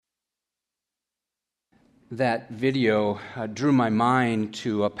That video drew my mind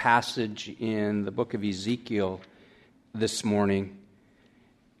to a passage in the book of Ezekiel this morning.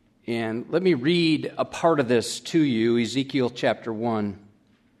 And let me read a part of this to you, Ezekiel chapter 1.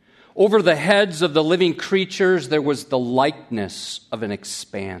 Over the heads of the living creatures there was the likeness of an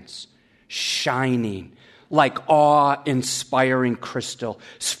expanse, shining like awe-inspiring crystal,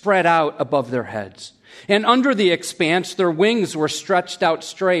 spread out above their heads. And under the expanse, their wings were stretched out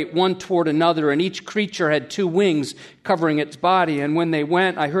straight, one toward another, and each creature had 2 wings covering its body. And when they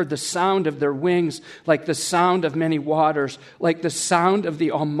went, I heard the sound of their wings like the sound of many waters, like the sound of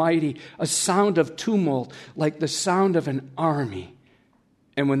the Almighty, a sound of tumult, like the sound of an army.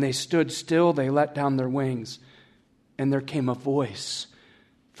 And when they stood still, they let down their wings, and there came a voice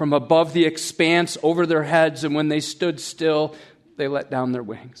from above the expanse over their heads, and when they stood still, they let down their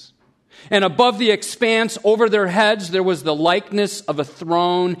wings. And above the expanse over their heads there was the likeness of a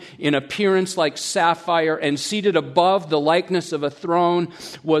throne in appearance like sapphire, and seated above the likeness of a throne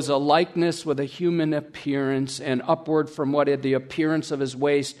was a likeness with a human appearance, and upward from what had the appearance of his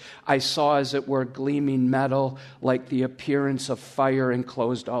waist I saw as it were gleaming metal like the appearance of fire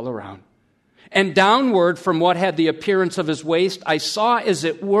enclosed all around. And downward from what had the appearance of his waist, I saw as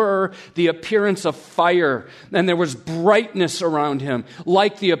it were the appearance of fire. And there was brightness around him,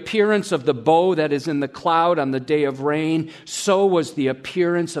 like the appearance of the bow that is in the cloud on the day of rain. So was the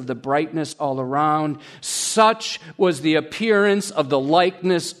appearance of the brightness all around. Such was the appearance of the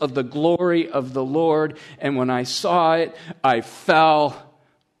likeness of the glory of the Lord. And when I saw it, I fell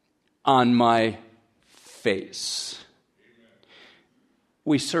on my face.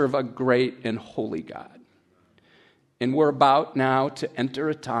 We serve a great and holy God. And we're about now to enter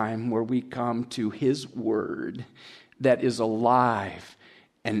a time where we come to His Word that is alive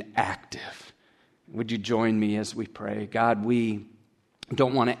and active. Would you join me as we pray? God, we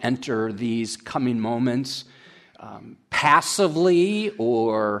don't want to enter these coming moments passively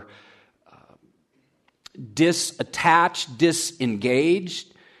or disattached,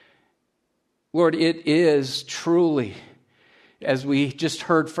 disengaged. Lord, it is truly, as we just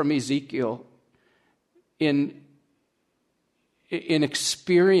heard from Ezekiel, in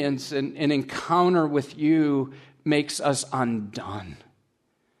experience and an encounter with you makes us undone.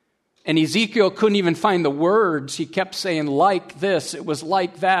 And Ezekiel couldn't even find the words. He kept saying, like this, it was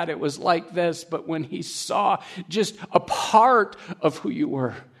like that, it was like this. But when he saw just a part of who you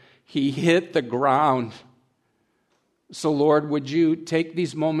were, he hit the ground. So Lord, would you take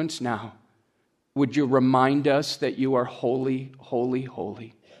these moments now? Would you remind us that you are holy, holy,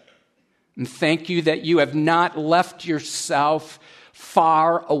 holy? And thank you that you have not left yourself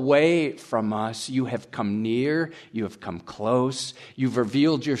far away from us. You have come near. You have come close. You've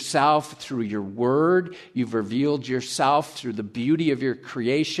revealed yourself through your word. You've revealed yourself through the beauty of your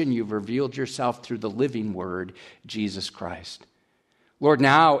creation. You've revealed yourself through the living word, Jesus Christ. Lord,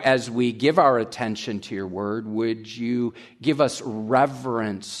 now as we give our attention to your word, would you give us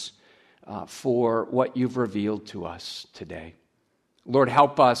reverence for what you've revealed to us today. Lord,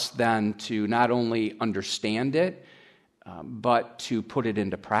 help us then to not only understand it, but to put it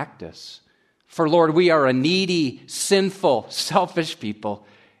into practice. For Lord, we are a needy, sinful, selfish people.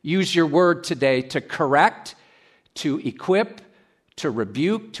 Use your word today to correct, to equip, to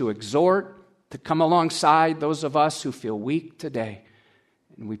rebuke, to exhort, to come alongside those of us who feel weak today.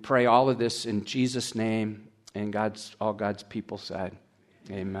 And we pray all of this in Jesus' name, and all God's people said,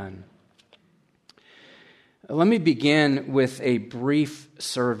 amen. Let me begin with a brief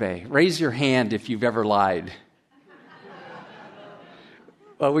survey. Raise your hand if you've ever lied.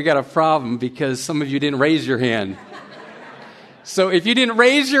 Well, we got a problem because some of you didn't raise your hand. So if you didn't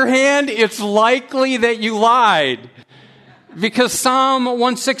raise your hand, it's likely that you lied. Because Psalm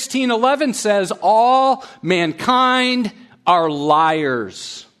 116:11 says, all mankind are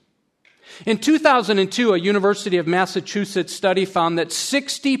liars. In 2002, a University of Massachusetts study found that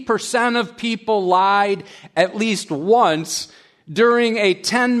 60% of people lied at least once during a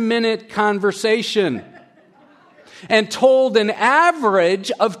 10-minute conversation and told an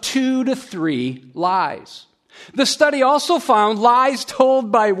average of 2 to 3 lies. The study also found lies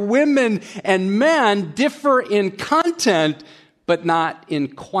told by women and men differ in content, but not in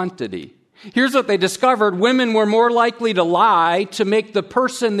quantity. Here's what they discovered. Women were more likely to lie to make the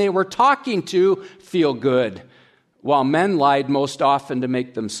person they were talking to feel good, while men lied most often to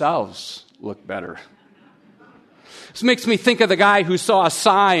make themselves look better. This makes me think of the guy who saw a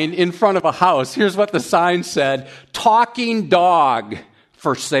sign in front of a house. Here's what the sign said: talking dog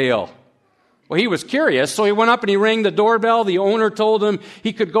for sale. Well, he was curious, so he went up and he rang the doorbell. The owner told him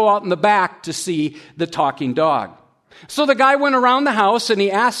he could go out in the back to see the talking dog. So the guy went around the house and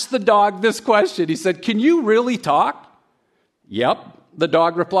he asked the dog this question. He said, "Can you really talk?" "Yep," the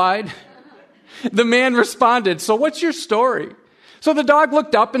dog replied. The man responded, "So what's your story?" So the dog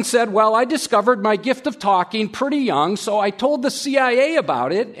looked up and said, "Well, I discovered my gift of talking pretty young, so I told the CIA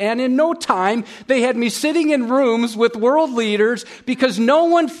about it, and in no time, they had me sitting in rooms with world leaders because no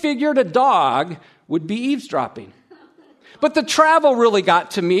one figured a dog would be eavesdropping. But the travel really got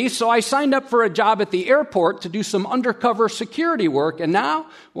to me, so I signed up for a job at the airport to do some undercover security work, and now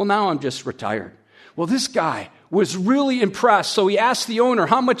I'm just retired." Well, this guy was really impressed, so he asked the owner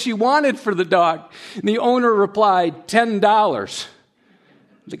how much he wanted for the dog. And the owner replied, $10.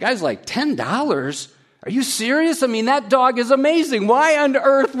 The guy's like, $10? Are you serious? I mean, that dog is amazing. Why on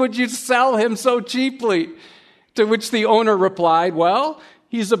earth would you sell him so cheaply? To which the owner replied, "Well,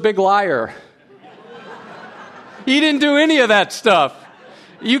 he's a big liar. He didn't do any of that stuff.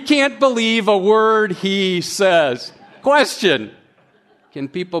 You can't believe a word he says." Question: can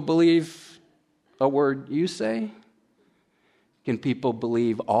people believe a word you say? Can people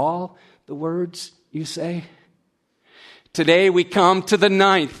believe all the words you say? Today we come to the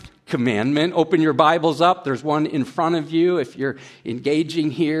 9th commandment. Open your Bibles up. There's one in front of you if you're engaging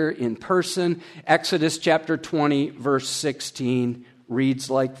here in person. Exodus chapter 20, verse 16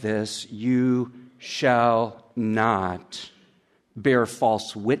 reads like this: "You shall not bear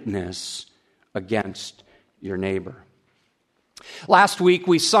false witness against your neighbor." Last week,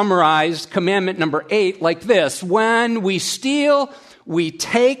 we summarized commandment number 8 like this: when we steal, we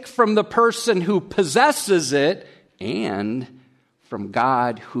take from the person who possesses it and from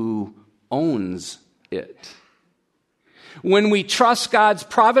God who owns it. When we trust God's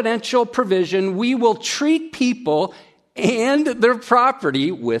providential provision, we will treat people and their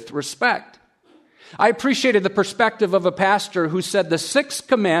property with respect. I appreciated the perspective of a pastor who said the 6th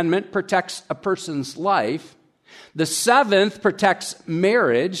commandment protects a person's life, the 7th protects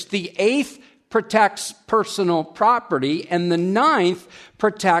marriage, the 8th protects personal property, and the 9th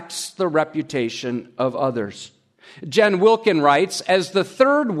protects the reputation of others. Jen Wilkin writes, "As the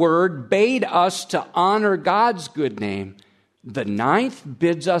 3rd word bade us to honor God's good name, the 9th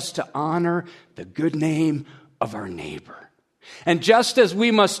bids us to honor the good name of our neighbor. And just as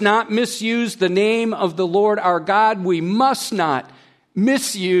we must not misuse the name of the Lord our God, we must not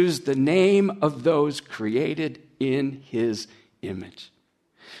misuse the name of those created in His image."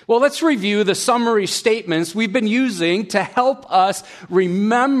 Well, let's review the summary statements we've been using to help us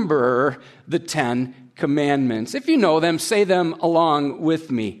remember the 10 commandments. If you know them, say them along with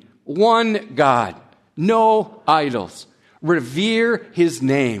me. 1 God, no idols, revere His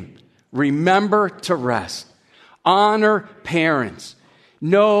name, remember to rest, honor parents,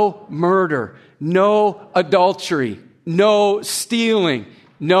 no murder, no adultery, no stealing,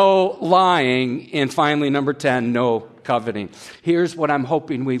 no lying, and finally, number 10, no coveting. Here's what I'm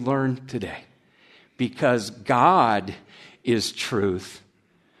hoping we learn today. Because God is truth,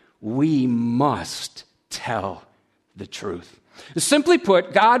 we must tell the truth. Simply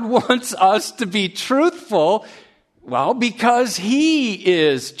put, God wants us to be truthful, well, because He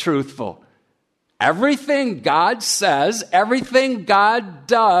is truthful. Everything God says, everything God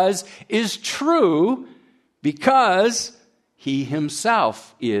does is true because He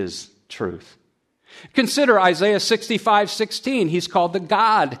Himself is truth. Consider Isaiah 65:16. He's called the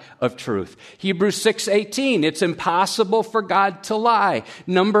God of truth. Hebrews 6:18. It's impossible for God to lie.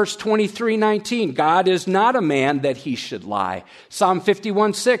 Numbers 23:19. God is not a man that He should lie. Psalm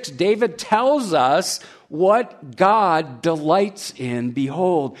 51:6. David tells us what God delights in.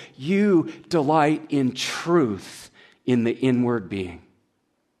 Behold, you delight in truth in the inward being.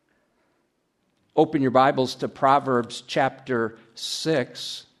 Open your Bibles to Proverbs chapter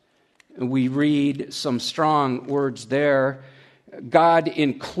 6. We read some strong words there. God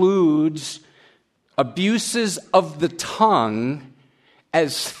includes abuses of the tongue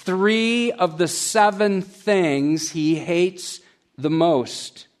as 3 of the 7 things He hates the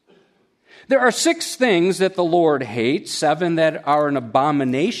most. There are 6 things that the Lord hates, 7 that are an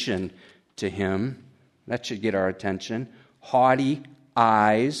abomination to Him. That should get our attention. Haughty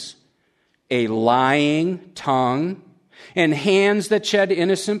eyes, a lying tongue, and hands that shed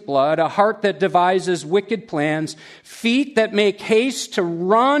innocent blood, a heart that devises wicked plans, feet that make haste to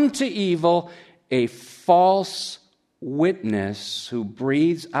run to evil, a false witness who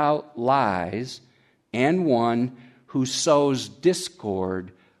breathes out lies, and one who sows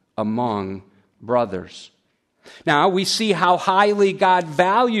discord among brothers. Now, we see how highly God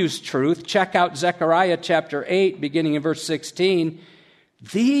values truth. Check out Zechariah chapter 8, beginning in verse 16.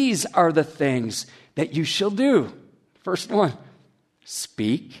 These are the things that you shall do. First one,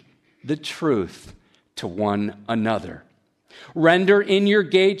 speak the truth to one another. Render in your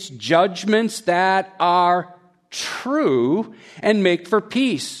gates judgments that are true and make for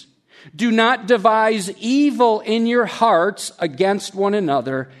peace. Do not devise evil in your hearts against one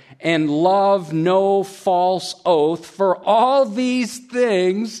another, and love no false oath, for all these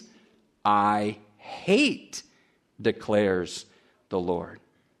things I hate, declares the Lord.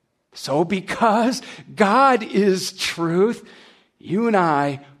 So because God is truth, you and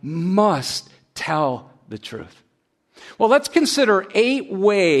I must tell the truth. Well, let's consider 8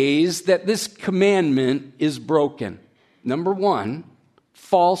 ways that this commandment is broken. Number 1,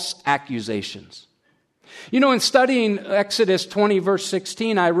 false accusations. You know, in studying Exodus 20, verse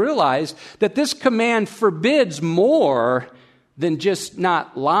 16, I realized that this command forbids more than just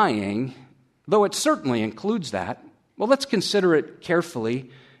not lying, though it certainly includes that. Well, let's consider it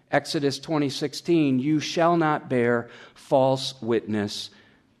carefully. Exodus 20:16, you shall not bear false witness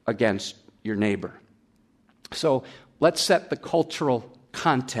against your neighbor. So let's set the cultural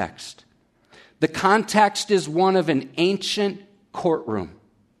context. The context is one of an ancient courtroom.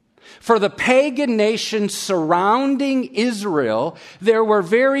 For the pagan nations surrounding Israel, there were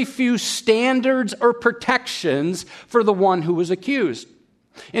very few standards or protections for the one who was accused.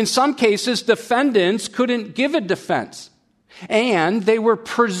 In some cases, defendants couldn't give a defense, and they were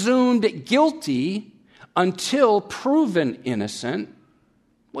presumed guilty until proven innocent.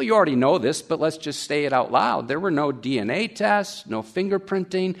 Well, you already know this, but let's just say it out loud. There were no DNA tests, no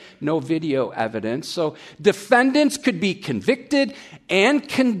fingerprinting, no video evidence. So defendants could be convicted and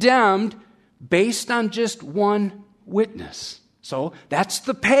condemned based on just one witness. So that's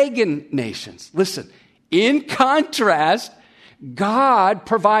the pagan nations. Listen, in contrast, God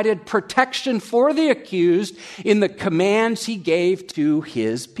provided protection for the accused in the commands he gave to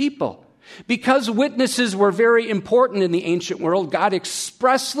his people. Because witnesses were very important in the ancient world, God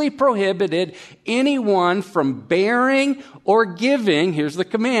expressly prohibited anyone from bearing or giving, here's the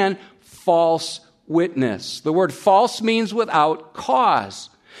command, false witness. The word false means without cause.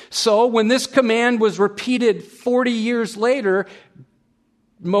 So when this command was repeated 40 years later,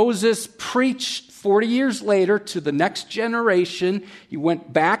 Moses preached 40 years later to the next generation. He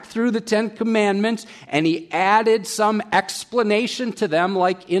went back through the 10 Commandments and he added some explanation to them,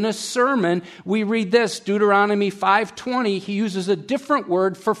 like in a sermon. We read this, Deuteronomy 5:20. He uses a different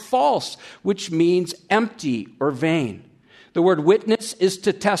word for false, which means empty or vain. The word witness is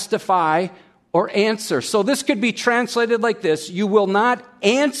to testify or answer. So this could be translated like this: you will not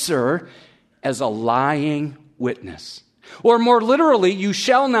answer as a lying witness. Or more literally, you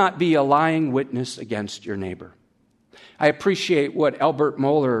shall not be a lying witness against your neighbor. I appreciate what Albert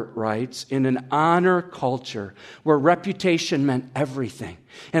Mohler writes. In an honor culture where reputation meant everything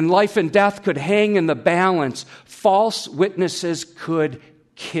and life and death could hang in the balance, false witnesses could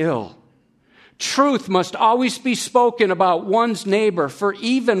kill. Truth must always be spoken about one's neighbor, for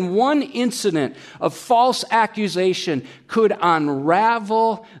even one incident of false accusation could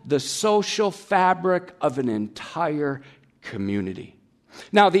unravel the social fabric of an entire community.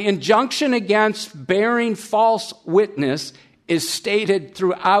 Now, the injunction against bearing false witness is stated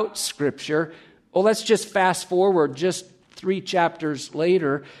throughout Scripture. Well, let's just fast forward just 3 chapters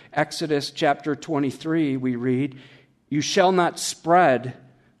later. Exodus chapter 23, we read, you shall not spread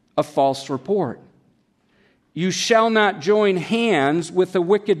a false report. You shall not join hands with a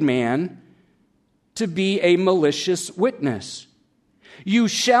wicked man to be a malicious witness. You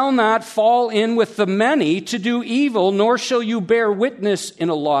shall not fall in with the many to do evil, nor shall you bear witness in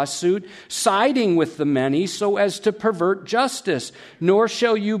a lawsuit, siding with the many so as to pervert justice, nor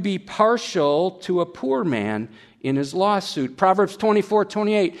shall you be partial to a poor man in his lawsuit. Proverbs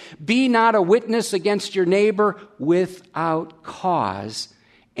 24:28, be not a witness against your neighbor without cause,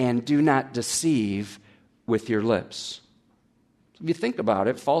 and do not deceive with your lips. If you think about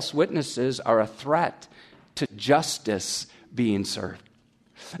it, false witnesses are a threat to justice being served.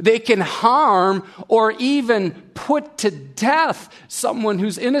 They can harm or even put to death someone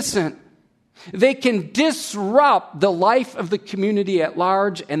who's innocent. They can disrupt the life of the community at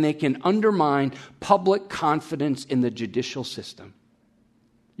large, and they can undermine public confidence in the judicial system.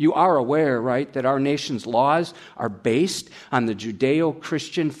 You are aware, right, that our nation's laws are based on the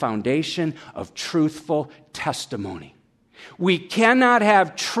Judeo-Christian foundation of truthful testimony. We cannot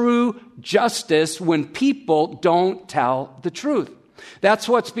have true justice when people don't tell the truth. That's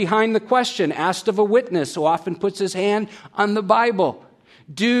what's behind the question asked of a witness who often puts his hand on the Bible.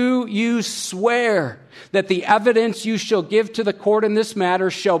 Do you swear that the evidence you shall give to the court in this matter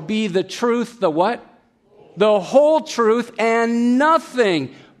shall be the truth, the what? The whole truth and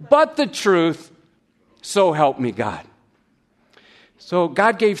nothing but the truth, so help me God. So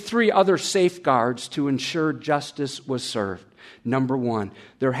God gave 3 other safeguards to ensure justice was served. Number 1,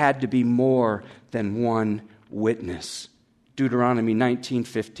 there had to be more than one witness. Deuteronomy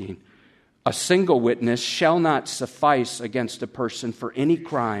 19:15. A single witness shall not suffice against a person for any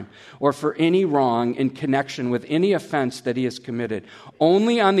crime or for any wrong in connection with any offense that he has committed.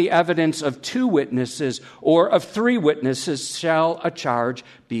 Only on the evidence of 2 witnesses or of 3 witnesses shall a charge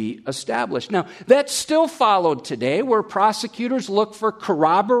be established. Now, that's still followed today, where prosecutors look for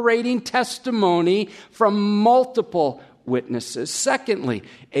corroborating testimony from multiple witnesses. Secondly,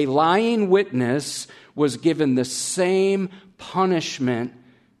 a lying witness was given the same punishment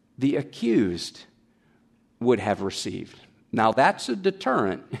the accused would have received. Now that's a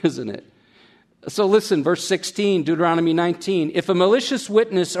deterrent, isn't it? So listen, verse 16, Deuteronomy 19. If a malicious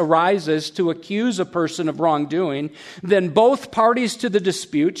witness arises to accuse a person of wrongdoing, then both parties to the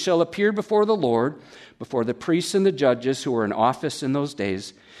dispute shall appear before the Lord, before the priests and the judges who were in office in those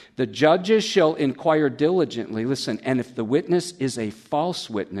days. The judges shall inquire diligently, listen, and if the witness is a false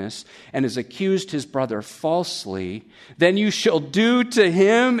witness and has accused his brother falsely, then you shall do to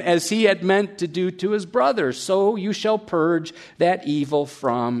him as he had meant to do to his brother. So you shall purge that evil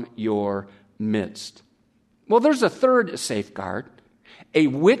from your midst. Well, there's a third safeguard. A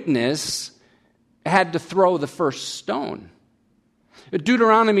witness had to throw the first stone.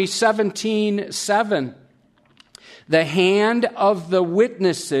 Deuteronomy 17:7. The hand of the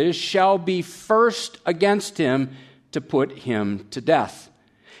witnesses shall be first against him to put him to death.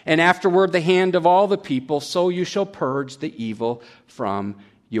 And afterward the hand of all the people, so you shall purge the evil from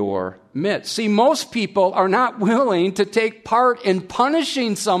your midst. See, most people are not willing to take part in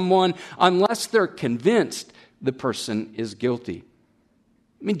punishing someone unless they're convinced the person is guilty.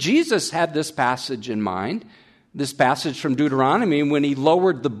 I mean, Jesus had this passage in mind, this passage from Deuteronomy, when he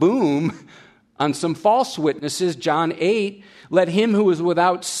lowered the boom on some false witnesses. John 8, let him who is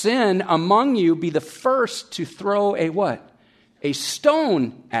without sin among you be the first to throw a what? A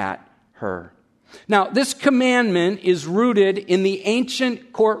stone at her. Now, this commandment is rooted in the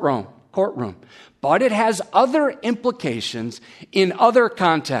ancient courtroom, but it has other implications in other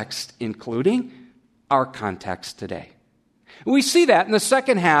contexts, including our context today. We see that in the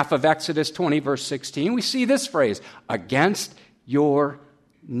second half of Exodus 20, verse 16. We see this phrase, against your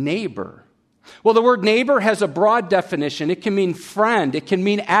neighbor. Well, the word neighbor has a broad definition. It can mean friend, it can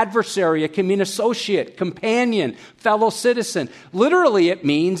mean adversary, it can mean associate, companion, fellow citizen. Literally, it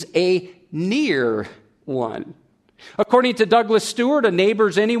means a near one. According to Douglas Stewart, a neighbor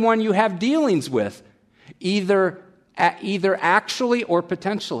is anyone you have dealings with, either actually or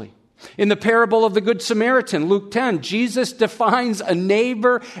potentially. In the parable of the Good Samaritan, Luke 10, Jesus defines a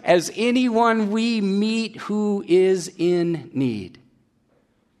neighbor as anyone we meet who is in need.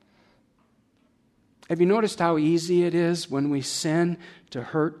 Have you noticed how easy it is when we sin to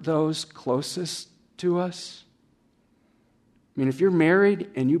hurt those closest to us? I mean, if you're married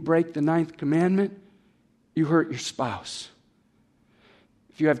and you break the 9th commandment, you hurt your spouse.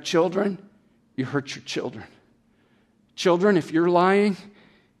 If you have children, you hurt your children. Children, if you're lying,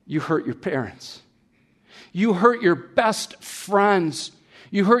 you hurt your parents. You hurt your best friends.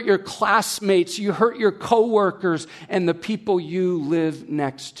 You hurt your classmates, you hurt your coworkers, and the people you live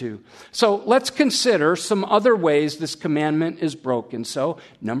next to. So let's consider some other ways this commandment is broken. So,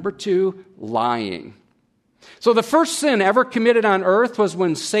 number 2, lying. So the first sin ever committed on earth was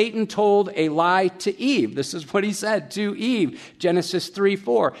when Satan told a lie to Eve. This is what he said to Eve, Genesis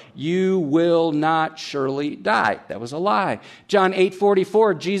 3:4. You will not surely die. That was a lie. John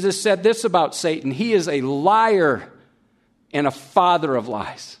 8:44, Jesus said this about Satan. He is a liar and a father of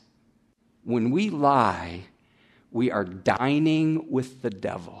lies. When we lie, we are dining with the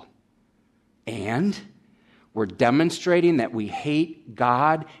devil. And we're demonstrating that we hate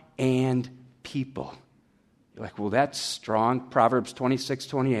God and people. You're like, well, that's strong. Proverbs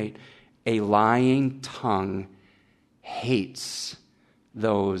 26:28. A lying tongue hates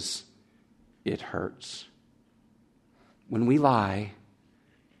those it hurts. When we lie,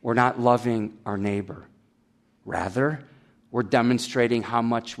 we're not loving our neighbor. Rather, we're demonstrating how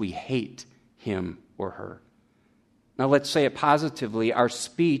much we hate him or her. Now, let's say it positively. Our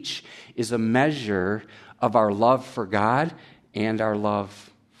speech is a measure of our love for God and our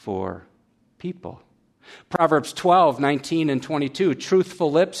love for people. Proverbs 12:19 and 22. Truthful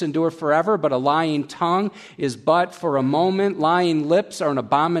lips endure forever, but a lying tongue is but for a moment. Lying lips are an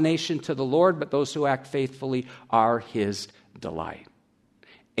abomination to the Lord, but those who act faithfully are his delight.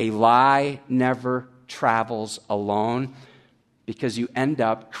 A lie never travels alone, because you end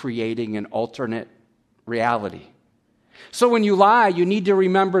up creating an alternate reality. So when you lie, you need to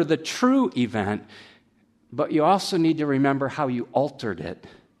remember the true event, but you also need to remember how you altered it.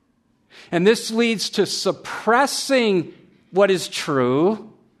 And this leads to suppressing what is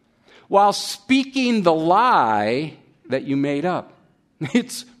true while speaking the lie that you made up.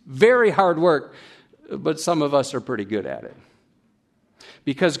 It's very hard work, but some of us are pretty good at it.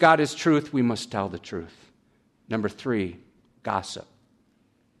 Because God is truth, we must tell the truth. Number 3, gossip.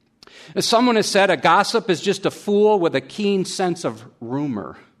 As someone has said, a gossip is just a fool with a keen sense of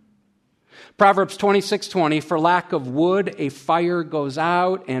rumor. Proverbs 26:20, for lack of wood, a fire goes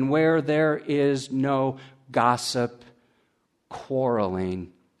out, and where there is no gossip,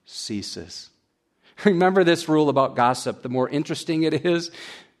 quarreling ceases. Remember this rule about gossip. The more interesting it is,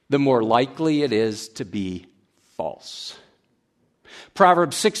 the more likely it is to be false.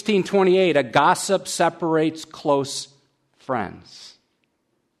 Proverbs 16:28, a gossip separates close friends.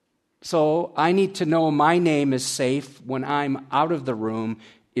 So I need to know my name is safe when I'm out of the room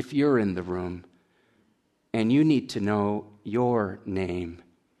if you're in the room. And you need to know your name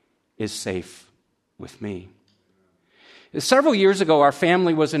is safe with me. Several years ago, our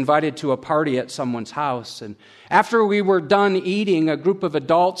family was invited to a party at someone's house. And after we were done eating, a group of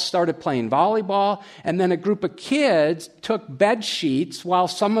adults started playing volleyball. And then a group of kids took bed sheets while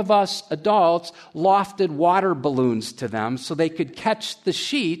some of us adults lofted water balloons to them so they could catch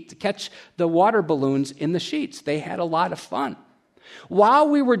the water balloons in the sheets. They had a lot of fun. While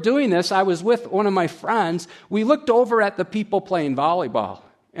we were doing this, I was with one of my friends. We looked over at the people playing volleyball.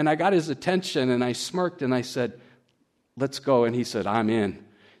 And I got his attention and I smirked and I said, let's go. And he said, I'm in.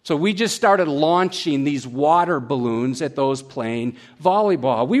 So we just started launching these water balloons at those playing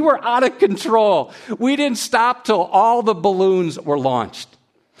volleyball. We were out of control. We didn't stop till all the balloons were launched.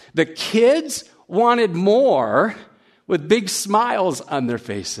 The kids wanted more with big smiles on their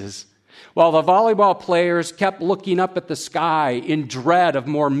faces, while the volleyball players kept looking up at the sky in dread of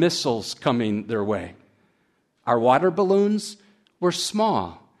more missiles coming their way. Our water balloons were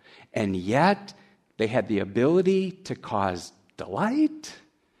small, and yet they had the ability to cause delight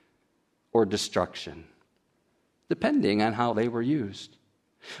or destruction, depending on how they were used.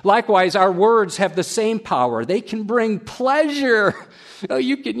 Likewise, our words have the same power. They can bring pleasure.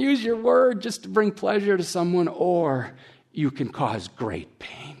 You can use your word just to bring pleasure to someone, or you can cause great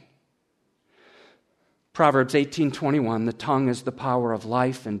pain. Proverbs 18:21, the tongue is the power of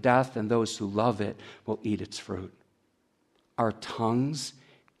life and death, and those who love it will eat its fruit. Our tongues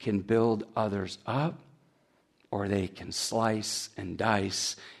can build others up, or they can slice and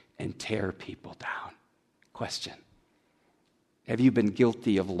dice and tear people down. Question: have you been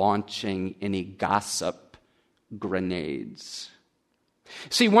guilty of launching any gossip grenades?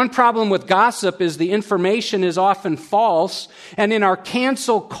 See, one problem with gossip is the information is often false, and in our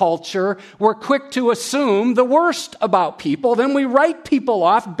cancel culture, we're quick to assume the worst about people. Then we write people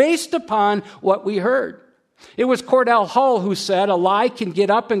off based upon what we heard. It was Cordell Hull who said, a lie can get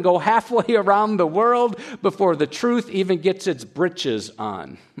up and go halfway around the world before the truth even gets its britches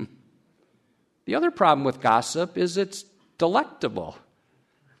on. The other problem with gossip is it's delectable.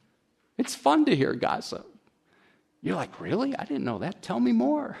 It's fun to hear gossip. You're like, really? I didn't know that. Tell me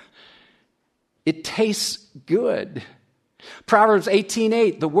more. It tastes good. Proverbs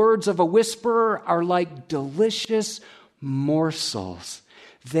 18:8, the words of a whisperer are like delicious morsels.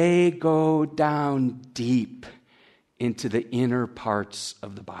 They go down deep into the inner parts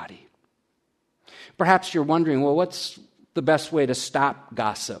of the body. Perhaps you're wondering, well, what's the best way to stop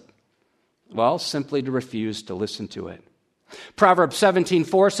gossip? Well, simply to refuse to listen to it. Proverbs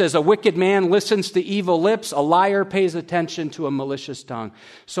 17:4 says, a wicked man listens to evil lips, a liar pays attention to a malicious tongue.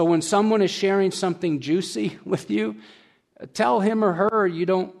 So when someone is sharing something juicy with you, tell him or her you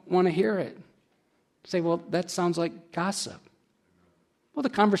don't want to hear it. Say, well, that sounds like gossip. Well, the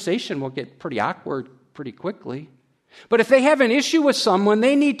conversation will get pretty awkward pretty quickly. But if they have an issue with someone,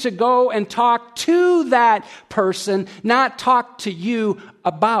 they need to go and talk to that person, not talk to you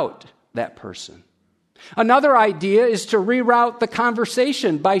about that person. Another idea is to reroute the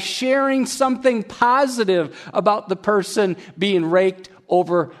conversation by sharing something positive about the person being raked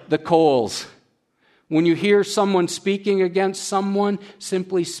over the coals. When you hear someone speaking against someone,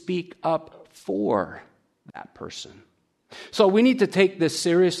 simply speak up for that person. So we need to take this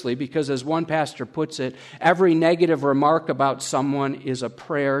seriously because, as one pastor puts it, every negative remark about someone is a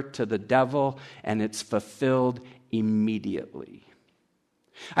prayer to the devil, and it's fulfilled immediately.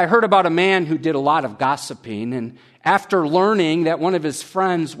 I heard about a man who did a lot of gossiping, and after learning that one of his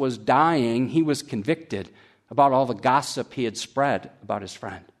friends was dying, he was convicted about all the gossip he had spread about his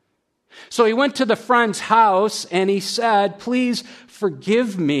friend. So he went to the friend's house and he said, please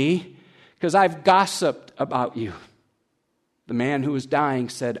forgive me because I've gossiped about you. The man who was dying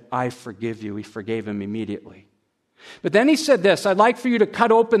said, I forgive you. He forgave him immediately. But then he said this, I'd like for you to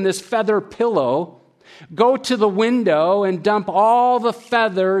cut open this feather pillow, go to the window and dump all the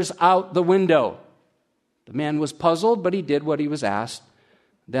feathers out the window. The man was puzzled, but he did what he was asked.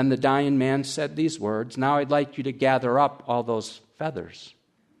 Then the dying man said these words, now I'd like you to gather up all those feathers.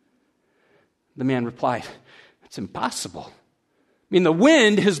 The man replied, it's impossible. I mean, the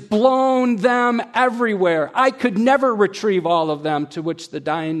wind has blown them everywhere. I could never retrieve all of them, to which the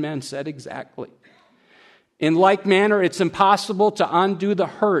dying man said exactly. In like manner, it's impossible to undo the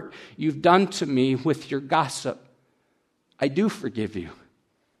hurt you've done to me with your gossip. I do forgive you,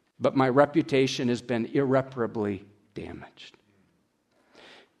 but my reputation has been irreparably damaged.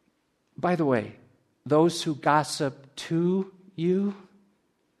 By the way, those who gossip to you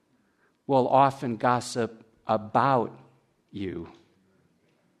will often gossip about you.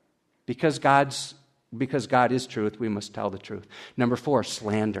 Because God is truth, we must tell the truth. Number 4,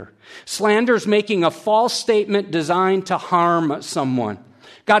 slander. Slander is making a false statement designed to harm someone.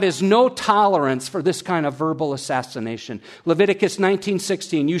 God has no tolerance for this kind of verbal assassination. Leviticus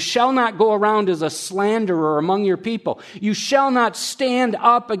 19:16, you shall not go around as a slanderer among your people. You shall not stand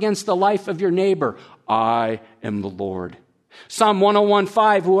up against the life of your neighbor. I am the Lord. Psalm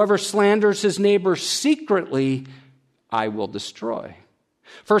 101:5, whoever slanders his neighbor secretly, I will destroy.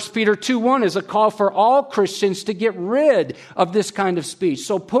 1 Peter 2:1 is a call for all Christians to get rid of this kind of speech.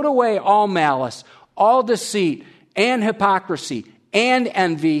 So put away all malice, all deceit, and hypocrisy, and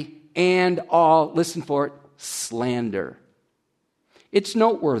envy, and all, listen for it, slander. It's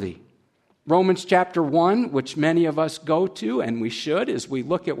noteworthy. Romans chapter 1, which many of us go to, and we should, as we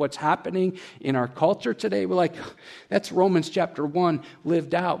look at what's happening in our culture today, we're like, that's Romans chapter 1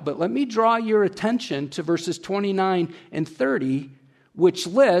 lived out. But let me draw your attention to verses 29 and 30, which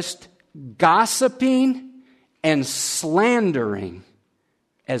list gossiping and slandering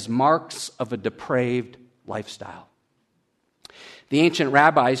as marks of a depraved lifestyle. The ancient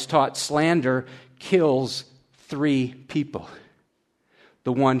rabbis taught slander kills 3 people.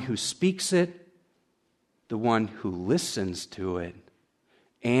 The one who speaks it, the one who listens to it,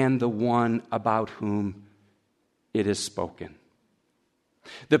 and the one about whom it is spoken.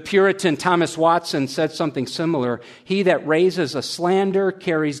 The Puritan Thomas Watson said something similar. He that raises a slander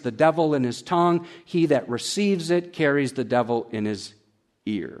carries the devil in his tongue. He that receives it carries the devil in his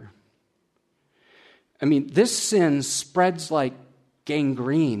ear. I mean, this sin spreads like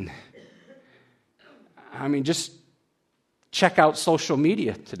gangrene. I mean, just check out social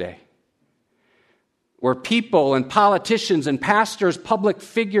media today, where people and politicians and pastors, public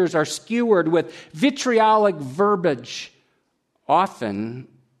figures are skewered with vitriolic verbiage, often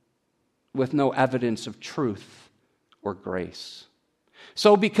with no evidence of truth or grace.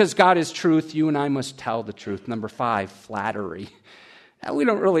 So because God is truth, you and I must tell the truth. Number 5, flattery. Now, we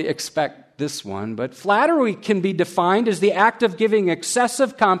don't really expect this one, but flattery can be defined as the act of giving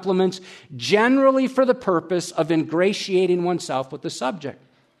excessive compliments, generally for the purpose of ingratiating oneself with the subject.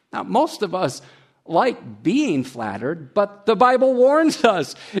 Now, most of us like being flattered, but the Bible warns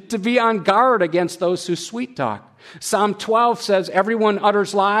us to be on guard against those who sweet talk. Psalm 12 says, everyone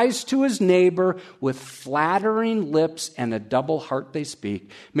utters lies to his neighbor with flattering lips and a double heart they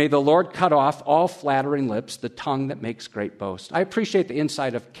speak. May the Lord cut off all flattering lips, the tongue that makes great boast. I appreciate the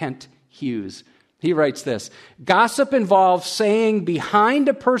insight of Kent Hughes. He writes this, gossip involves saying behind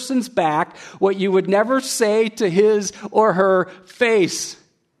a person's back what you would never say to his or her face.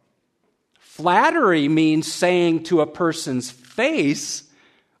 Flattery means saying to a person's face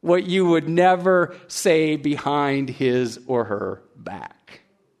what you would never say behind his or her back.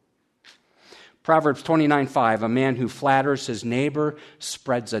 Proverbs 29:5, a man who flatters his neighbor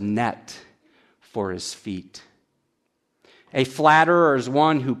spreads a net for his feet. A flatterer is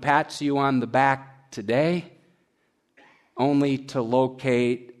one who pats you on the back today, only to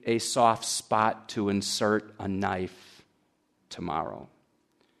locate a soft spot to insert a knife tomorrow.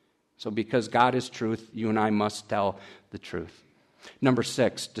 So because God is truth, you and I must tell the truth. Number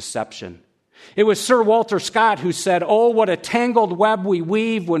 6, deception. It was Sir Walter Scott who said, oh, what a tangled web we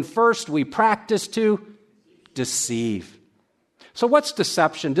weave when first we practice to deceive. So what's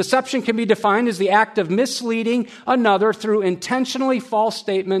deception? Deception can be defined as the act of misleading another through intentionally false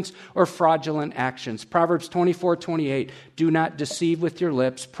statements or fraudulent actions. Proverbs 24:28, do not deceive with your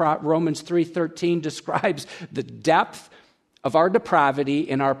lips. Romans 3:13 describes the depth of our depravity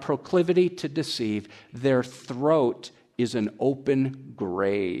and our proclivity to deceive. Their throat is an open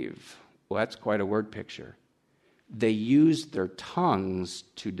grave. Well, that's quite a word picture. They use their tongues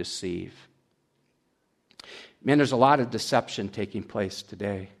to deceive. Man, there's a lot of deception taking place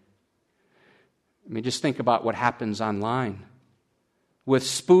today. I mean, just think about what happens online. with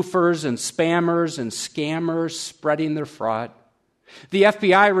spoofers and spammers and scammers spreading their fraud. The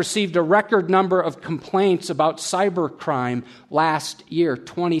FBI received a record number of complaints about cybercrime last year,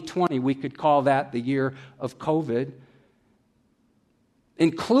 2020. We could call that the year of COVID,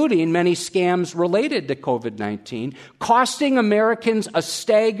 including many scams related to COVID-19, costing Americans a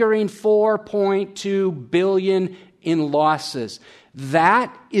staggering $4.2 billion in losses.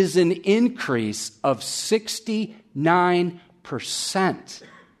 That is an increase of 69%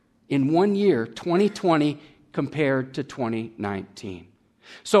 in 1 year, 2020, compared to 2019.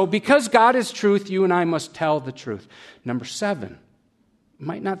 So because God is truth, you and I must tell the truth. Number 7, you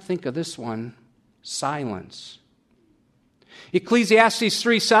might not think of this one, silence. Ecclesiastes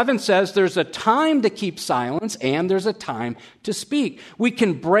 3:7 says there's a time to keep silence and there's a time to speak. We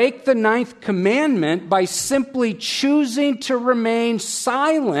can break the 9th commandment by simply choosing to remain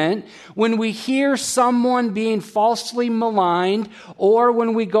silent when we hear someone being falsely maligned or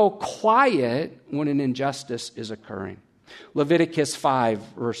when we go quiet when an injustice is occurring. Leviticus 5,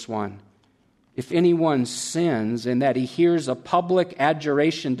 verse 1. If anyone sins in that he hears a public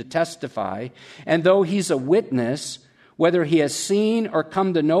adjuration to testify, and though he's a witness, whether he has seen or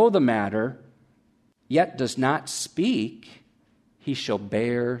come to know the matter, yet does not speak, he shall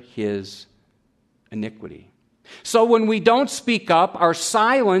bear his iniquity. So when we don't speak up, our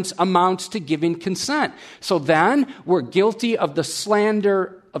silence amounts to giving consent. So then we're guilty of the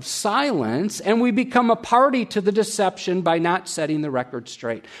slander of silence, and we become a party to the deception by not setting the record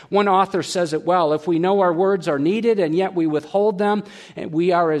straight. One author says it well: if we know our words are needed and yet we withhold them, and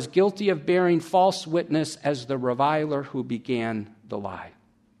we are as guilty of bearing false witness as the reviler who began the lie.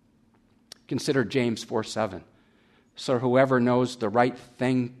 Consider James 4:7. So whoever knows the right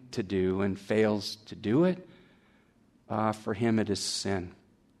thing to do and fails to do it, for him it is sin.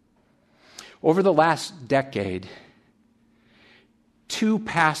 Over the last decade, 2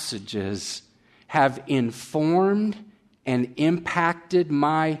 passages have informed and impacted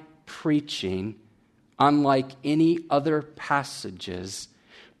my preaching unlike any other passages,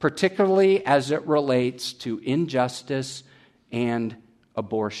 particularly as it relates to injustice and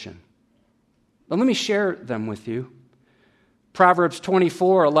abortion. But let me share them with you. Proverbs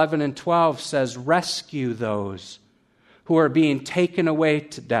 24:11 and 12 says, "Rescue those who are being taken away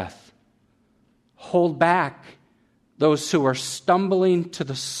to death. Hold back those who are stumbling to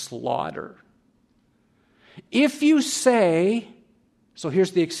the slaughter. If you say," so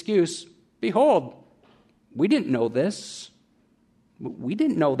here's the excuse, "Behold, we didn't know this. We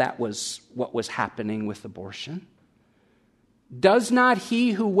didn't know that was what was happening with abortion. Does not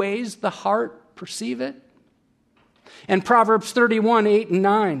he who weighs the heart perceive it?" And Proverbs 31:8 and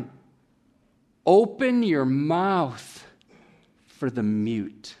 9, "Open your mouth for the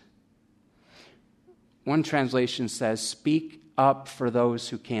mute." One translation says, "Speak up for those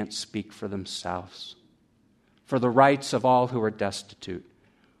who can't speak for themselves, for the rights of all who are destitute.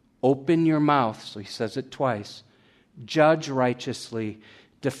 Open your mouth," so he says it twice, "judge righteously,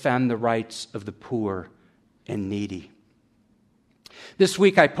 defend the rights of the poor and needy." This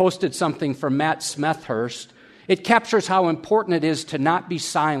week I posted something from Matt Smethurst. It captures how important it is to not be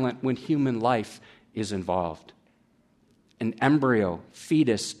silent when human life is involved. An embryo,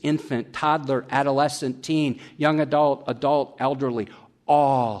 fetus, infant, toddler, adolescent, teen, young adult, elderly,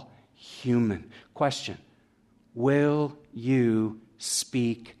 all human. Question: will you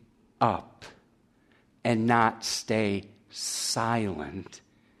speak up and not stay silent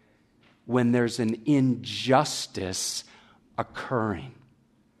when there's an injustice occurring?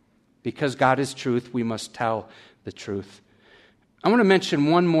 Because God is truth, we must tell the truth. I want to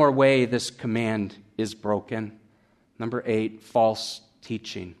mention one more way this command is broken. Number 8, false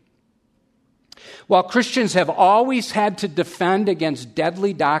teaching. While Christians have always had to defend against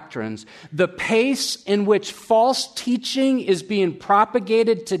deadly doctrines, the pace in which false teaching is being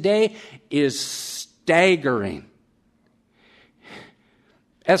propagated today is staggering.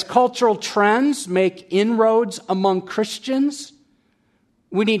 As cultural trends make inroads among Christians,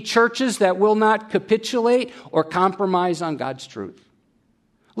 we need churches that will not capitulate or compromise on God's truth.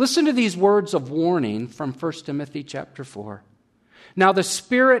 Listen to these words of warning from 1 Timothy chapter 4. "Now the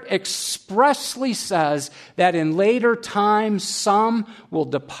Spirit expressly says that in later times some will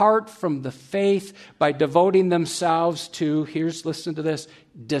depart from the faith by devoting themselves to," listen to this,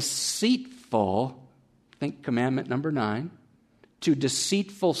 "deceitful," think commandment number 9, "to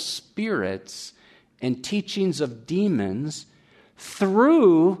deceitful spirits and teachings of demons,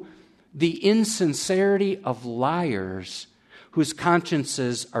 through the insincerity of liars, whose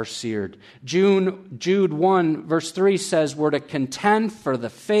consciences are seared." Jude 1, verse 3 says, "We're to contend for the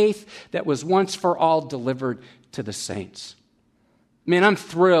faith that was once for all delivered to the saints." Man, I'm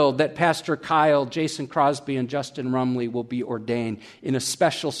thrilled that Pastor Kyle, Jason Crosby, and Justin Rumley will be ordained in a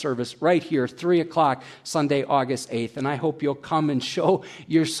special service right here, 3 o'clock, Sunday, August 8th. And I hope you'll come and show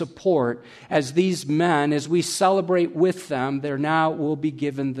your support as these men, as we celebrate with them, they now will be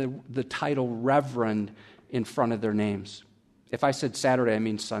given the title Reverend in front of their names. If I said Saturday, I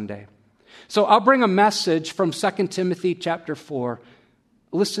mean Sunday. So I'll bring a message from 2 Timothy chapter 4.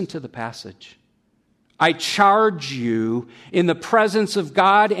 Listen to the passage. I charge you in the presence of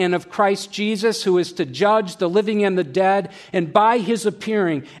God and of Christ Jesus, who is to judge the living and the dead, and by his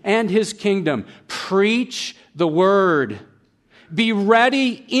appearing and his kingdom, preach the word. Be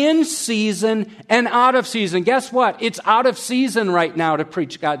ready in season and out of season. Guess what? It's out of season right now to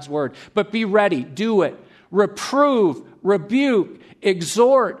preach God's word. But be ready. Do it. Reprove, rebuke,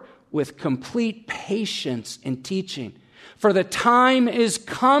 exhort with complete patience and teaching. For the time is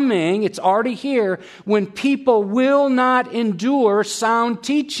coming, it's already here, when people will not endure sound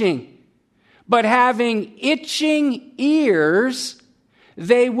teaching, but having itching ears,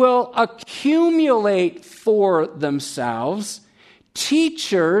 they will accumulate for themselves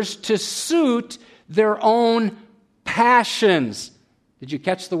teachers to suit their own passions. Did you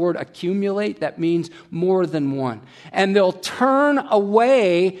catch the word accumulate? That means more than one. And they'll turn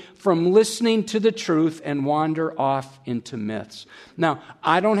away from listening to the truth and wander off into myths. Now,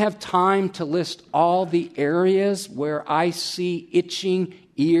 I don't have time to list all the areas where I see itching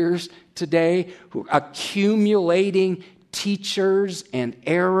ears today, accumulating teachers and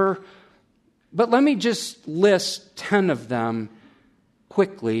error. But let me just list 10 of them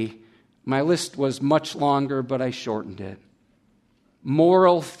quickly. My list was much longer, but I shortened it.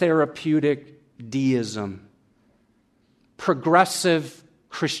 Moral therapeutic deism, progressive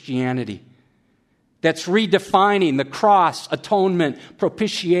Christianity that's redefining the cross, atonement,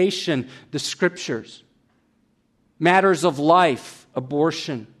 propitiation, the scriptures, matters of life,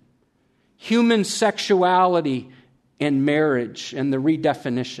 abortion, human sexuality and marriage, and the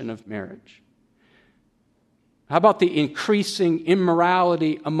redefinition of marriage. How about the increasing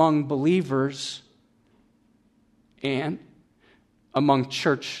immorality among believers and among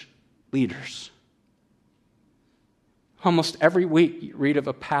church leaders? Almost every week you read of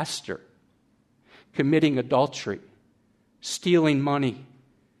a pastor committing adultery, stealing money,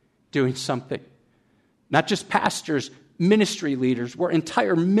 doing something. Not just pastors, ministry leaders, where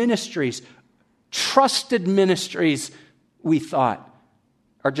entire ministries, trusted ministries, we thought,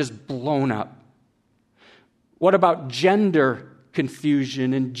 are just blown up. What about gender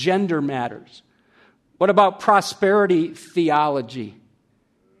confusion and gender matters? What about prosperity theology,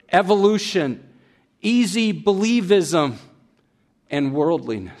 evolution, easy believism, and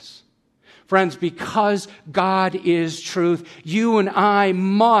worldliness? Friends, because God is truth, you and I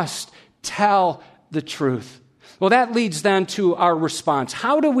must tell the truth. Well, that leads then to our response.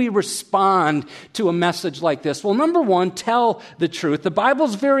 How do we respond to a message like this? Well, number one, tell the truth. The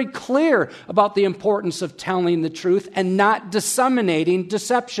Bible's very clear about the importance of telling the truth and not disseminating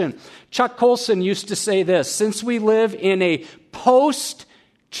deception. Chuck Colson used to say this: since we live in a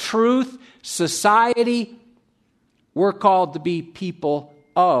post-truth society, we're called to be people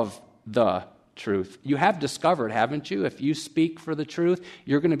of the truth. You have discovered, haven't you? If you speak for the truth,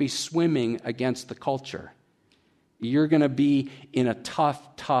 you're going to be swimming against the culture. You're going to be in a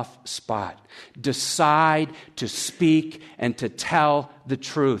tough spot. Decide to speak and to tell the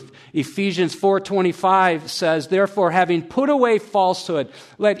truth. Ephesians 4:25 says, therefore, having put away falsehood,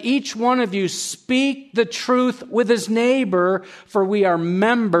 let each one of you speak the truth with his neighbor, for we are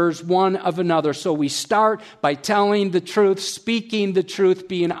members one of another. So we start by telling the truth, speaking the truth,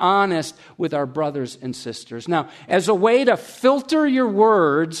 being honest with our brothers and sisters. Now, as a way to filter your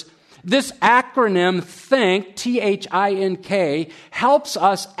words, this acronym THINK, T-H-I-N-K, helps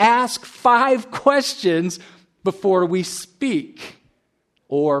us ask 5 questions before we speak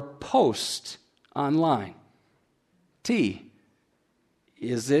or post online. T,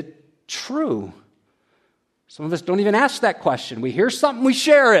 is it true? Some of us don't even ask that question. We hear something, we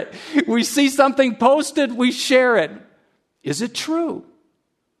share it. We see something posted, we share it. Is it true?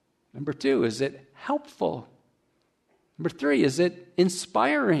 Number 2, is it helpful? Number 3, is it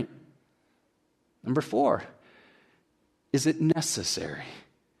inspiring? Number 4, is it necessary?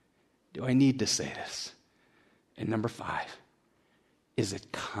 Do I need to say this? And number 5, is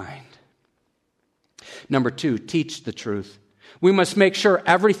it kind? Number 2, teach the truth. We must make sure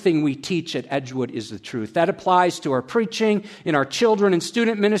everything we teach at Edgewood is the truth. That applies to our preaching, in our children and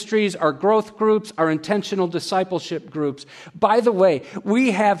student ministries, our growth groups, our intentional discipleship groups. By the way,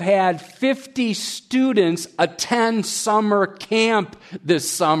 we have had 50 students attend summer camp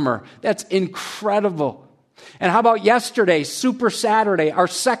this summer. That's incredible. And how about yesterday, Super Saturday, our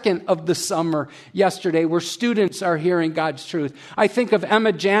second of the summer yesterday, where students are hearing God's truth? I think of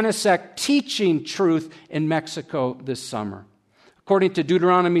Emma Janicek teaching truth in Mexico this summer. According to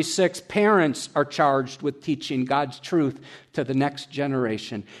Deuteronomy 6, parents are charged with teaching God's truth to the next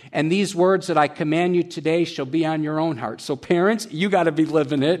generation. And these words that I command you today shall be on your own heart. So parents, you got to be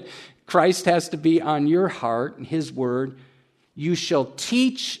living it. Christ has to be on your heart, and His word. You shall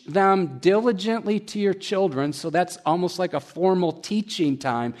teach them diligently to your children. So that's almost like a formal teaching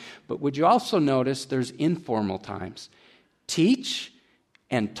time. But would you also notice there's informal times? Teach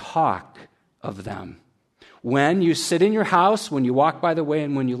and talk of them. When you sit in your house, when you walk by the way,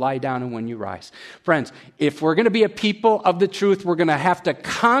 and when you lie down and when you rise. Friends, if we're going to be a people of the truth, we're going to have to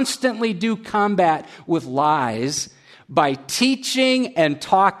constantly do combat with lies by teaching and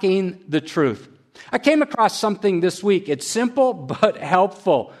talking the truth. I came across something this week. It's simple but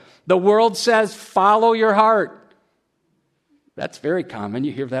helpful. The world says, follow your heart. That's very common.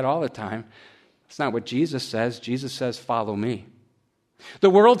 You hear that all the time. That's not what Jesus says. Jesus says, follow me.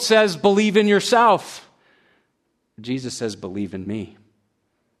 The world says, believe in yourself. Jesus says, believe in me.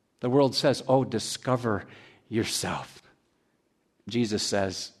 The world says, oh, discover yourself. Jesus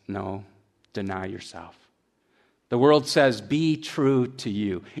says, no, deny yourself. The world says, be true to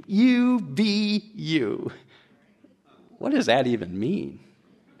you. You be you. What does that even mean?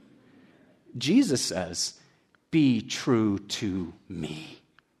 Jesus says, be true to me.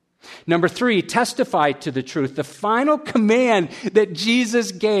 Number 3, testify to the truth. The final command that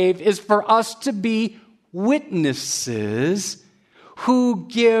Jesus gave is for us to be witnesses who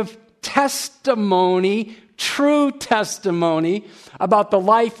give testimony, true testimony, about the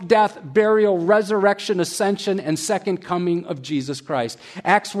life, death, burial, resurrection, ascension, and second coming of Jesus Christ.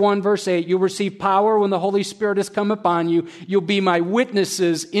 Acts 1, verse 8, you'll receive power when the Holy Spirit has come upon you. You'll be my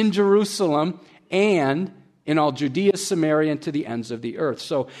witnesses in Jerusalem and in all Judea, Samaria, and to the ends of the earth.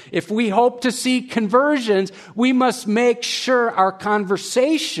 So if we hope to see conversions, we must make sure our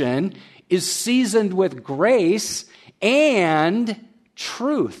conversation is seasoned with grace and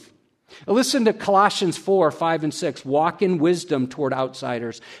truth. Listen to Colossians 4, 5, and 6. Walk in wisdom toward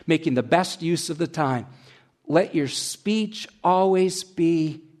outsiders, making the best use of the time. Let your speech always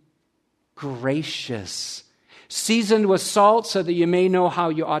be gracious, seasoned with salt so that you may know how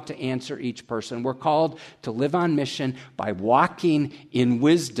you ought to answer each person. We're called to live on mission by walking in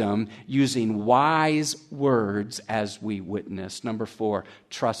wisdom, using wise words as we witness. Number 4,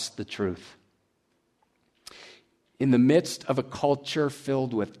 trust the truth. In the midst of a culture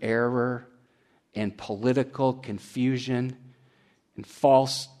filled with error and political confusion and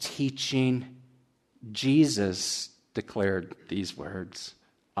false teaching, Jesus declared these words,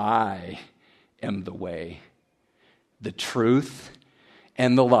 I am the way, the truth,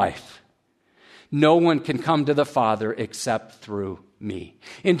 and the life. No one can come to the Father except through me.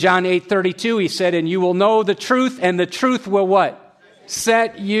 In John 8:32, he said, and you will know the truth, and the truth will what?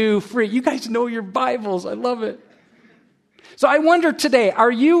 Set you free. You guys know your Bibles. I love it. So I wonder today,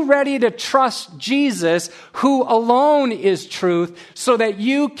 are you ready to trust Jesus, who alone is truth, so that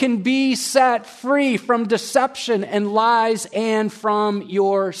you can be set free from deception and lies and from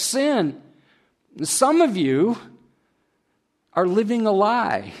your sin? Some of you are living a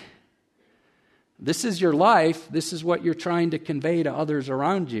lie. This is your life. This is what you're trying to convey to others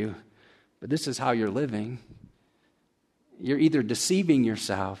around you. But this is how you're living. You're either deceiving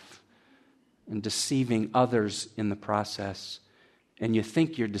yourself and deceiving others in the process, and you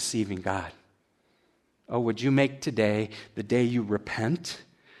think you're deceiving God. Oh, would you make today the day you repent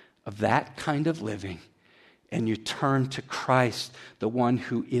of that kind of living and you turn to Christ, the one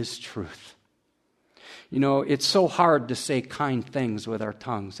who is truth? You know, it's so hard to say kind things with our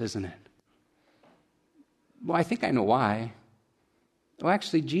tongues, isn't it? Well, I think I know why. Well,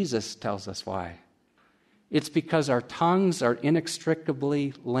 actually, Jesus tells us why. It's because our tongues are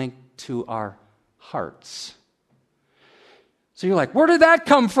inextricably linked to our hearts. So you're like, where did that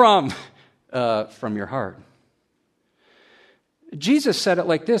come from? From your heart. Jesus said it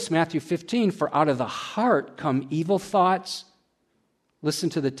like this, Matthew 15, for out of the heart come evil thoughts. Listen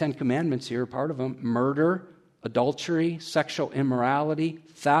to the 10 commandments here, part of them. Murder, adultery, sexual immorality,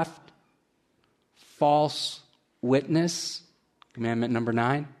 theft, false witness, commandment number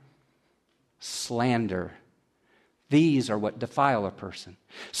 9, slander. These are what defile a person.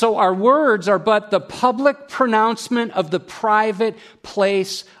 So our words are but the public pronouncement of the private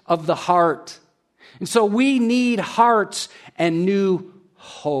place of the heart. And so we need hearts and new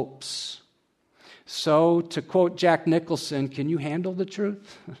hopes. So to quote Jack Nicholson, can you handle the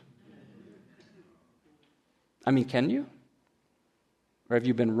truth? I mean, can you? Or have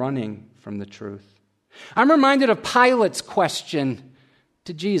you been running from the truth? I'm reminded of Pilate's question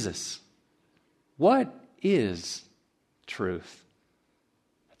to Jesus. What is truth?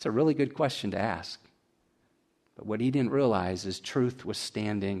 That's a really good question to ask. But what he didn't realize is truth was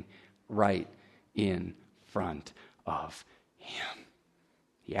standing right in front of him.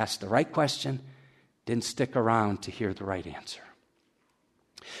 He asked the right question, didn't stick around to hear the right answer.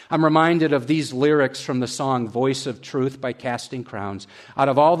 I'm reminded of these lyrics from the song Voice of Truth by Casting Crowns. Out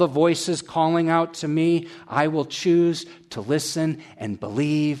of all the voices calling out to me, I will choose to listen and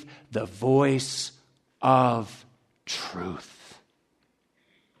believe the voice of truth.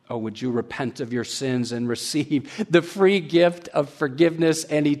 Oh, would you repent of your sins and receive the free gift of forgiveness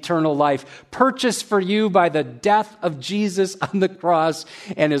and eternal life, purchased for you by the death of Jesus on the cross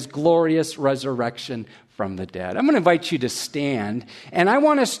and his glorious resurrection from the dead. I'm going to invite you to stand, and I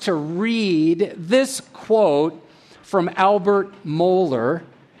want us to read this quote from Albert Mohler.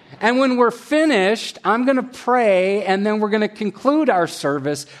 And when we're finished, I'm going to pray, and then we're going to conclude our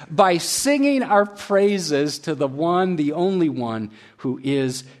service by singing our praises to the one, the only one, who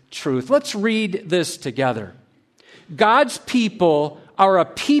is truth. Let's read this together. God's people are a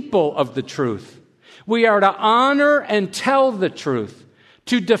people of the truth. We are to honor and tell the truth,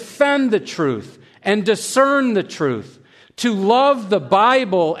 to defend the truth and discern the truth, to love the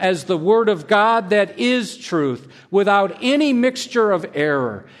Bible as the Word of God that is truth, without any mixture of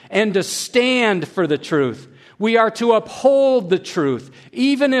error, and to stand for the truth. We are to uphold the truth,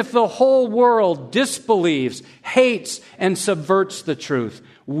 even if the whole world disbelieves, hates, and subverts the truth.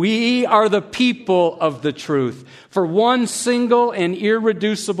 We are the people of the truth for one single and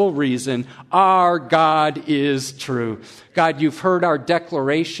irreducible reason: our God is true. God, you've heard our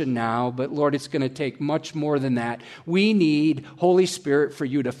declaration now, but Lord, it's going to take much more than that. We need, Holy Spirit, for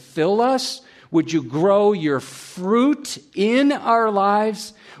you to fill us. Would you grow your fruit in our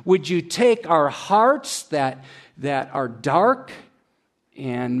lives? Would you take our hearts that are dark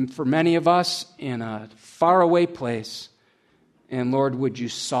and for many of us in a faraway place? And Lord, would you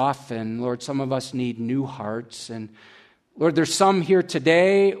soften? Lord, some of us need new hearts. And Lord, there's some here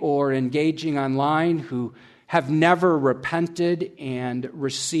today or engaging online who have never repented and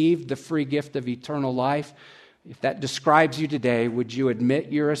received the free gift of eternal life. If that describes you today, would you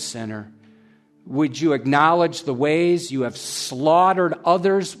admit you're a sinner? Would you acknowledge the ways you have slaughtered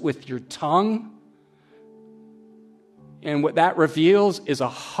others with your tongue? And what that reveals is a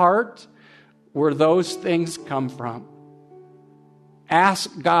heart where those things come from.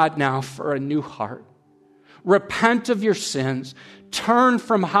 Ask God now for a new heart. Repent of your sins. Turn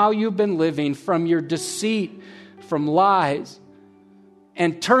from how you've been living, from your deceit, from lies,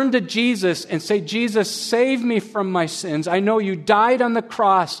 and turn to Jesus and say, Jesus, save me from my sins. I know you died on the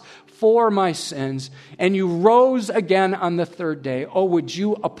cross for my sins, and you rose again on the third day. Oh, would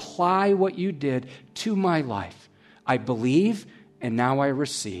you apply what you did to my life? I believe, and now I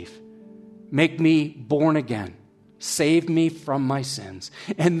receive. Make me born again. Save me from my sins.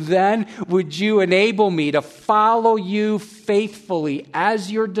 And then would you enable me to follow you faithfully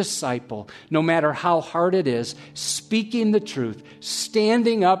as your disciple, no matter how hard it is, speaking the truth,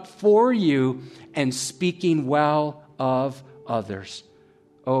 standing up for you, and speaking well of others.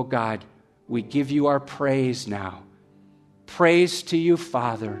 Oh God, we give you our praise now. Praise to you,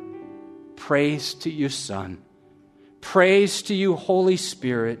 Father. Praise to you, Son. Praise to you, Holy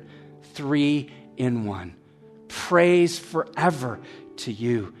Spirit, 3 in 1. Praise forever to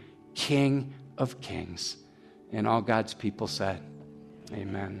you, King of Kings. And all God's people said,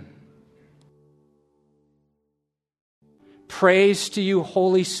 amen. Praise to you,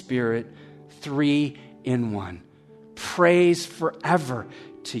 Holy Spirit, 3 in 1. Praise forever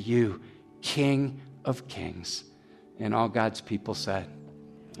to you, King of Kings. And all God's people said,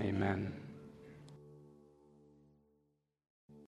 amen.